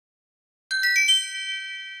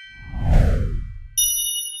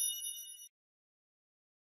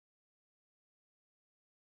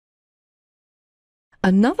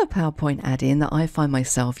Another PowerPoint add-in that I find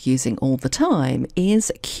myself using all the time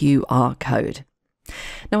is QR code.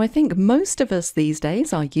 Now, I think most of us these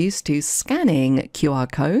days are used to scanning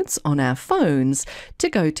QR codes on our phones to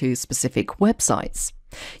go to specific websites.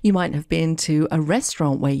 You might have been to a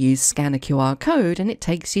restaurant where you scan a QR code and it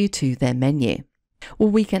takes you to their menu. Well,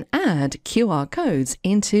 we can add QR codes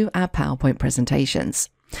into our PowerPoint presentations.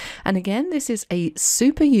 And again, this is a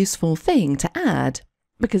super useful thing to add,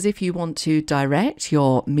 because if you want to direct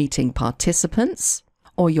your meeting participants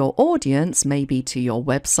or your audience maybe to your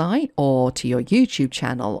website or to your YouTube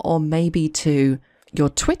channel or maybe to your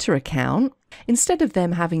Twitter account, instead of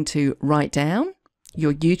them having to write down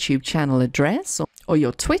your YouTube channel address or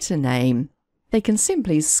your Twitter name, they can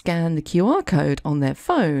simply scan the QR code on their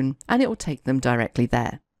phone and it will take them directly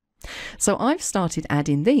there. So I've started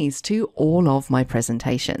adding these to all of my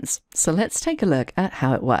presentations. So let's take a look at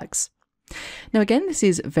how it works. Now again, this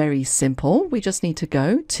is very simple. We just need to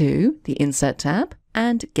go to the Insert tab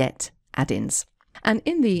and Get Add-ins. And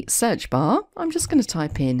in the search bar, I'm just going to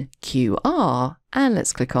type in QR and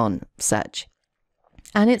let's click on Search.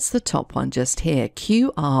 And it's the top one just here,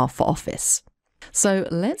 QR for Office. So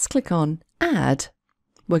let's click on Add.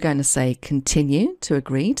 We're going to say Continue to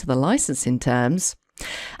agree to the licensing terms.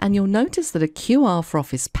 And you'll notice that a QR for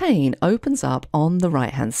Office pane opens up on the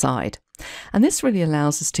right-hand side. And this really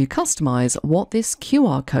allows us to customize what this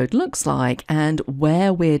QR code looks like and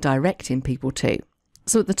where we're directing people to.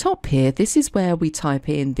 So at the top here, this is where we type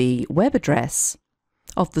in the web address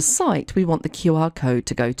of the site we want the QR code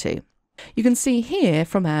to go to. You can see here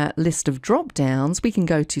from our list of drop-downs, we can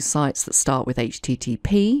go to sites that start with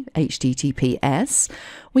HTTP, HTTPS.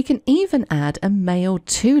 We can even add a mail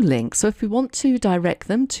to link. So if we want to direct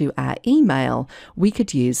them to our email, we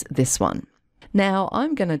could use this one. Now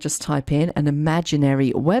I'm going to just type in an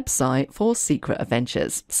imaginary website for secret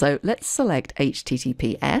adventures. So let's select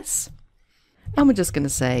HTTPS and we're just going to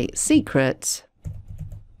say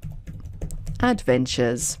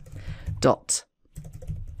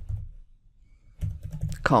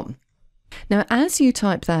secretadventures.com. Now, as you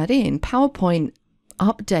type that in, PowerPoint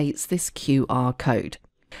updates this QR code.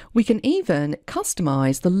 We can even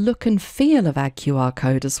customize the look and feel of our QR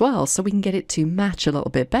code as well, so we can get it to match a little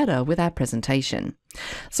bit better with our presentation.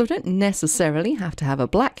 So I don't necessarily have to have a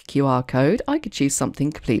black QR code. I could choose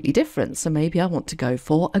something completely different. So maybe I want to go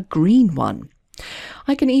for a green one.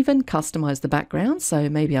 I can even customize the background. So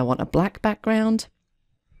maybe I want a black background.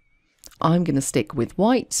 I'm going to stick with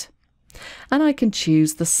white. And I can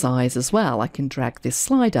choose the size as well. I can drag this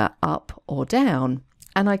slider up or down.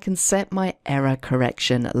 And I can set my error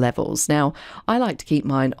correction levels. Now, I like to keep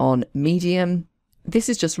mine on medium. This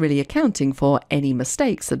is just really accounting for any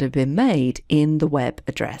mistakes that have been made in the web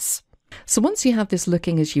address. So once you have this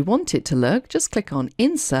looking as you want it to look, just click on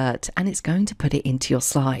Insert and it's going to put it into your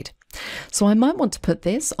slide. So I might want to put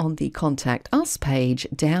this on the Contact Us page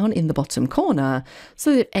down in the bottom corner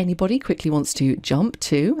so that if anybody quickly wants to jump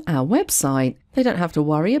to our website, they don't have to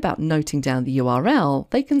worry about noting down the URL.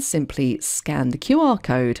 They can simply scan the QR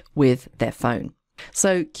code with their phone.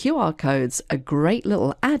 So QR codes, a great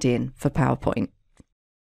little add-in for PowerPoint.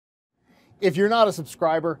 If you're not a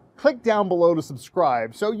subscriber, click down below to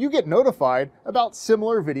subscribe so you get notified about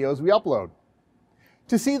similar videos we upload.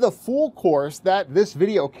 To see the full course that this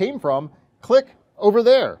video came from, click over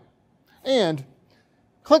there. And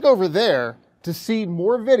click over there to see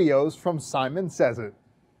more videos from Simon Says It.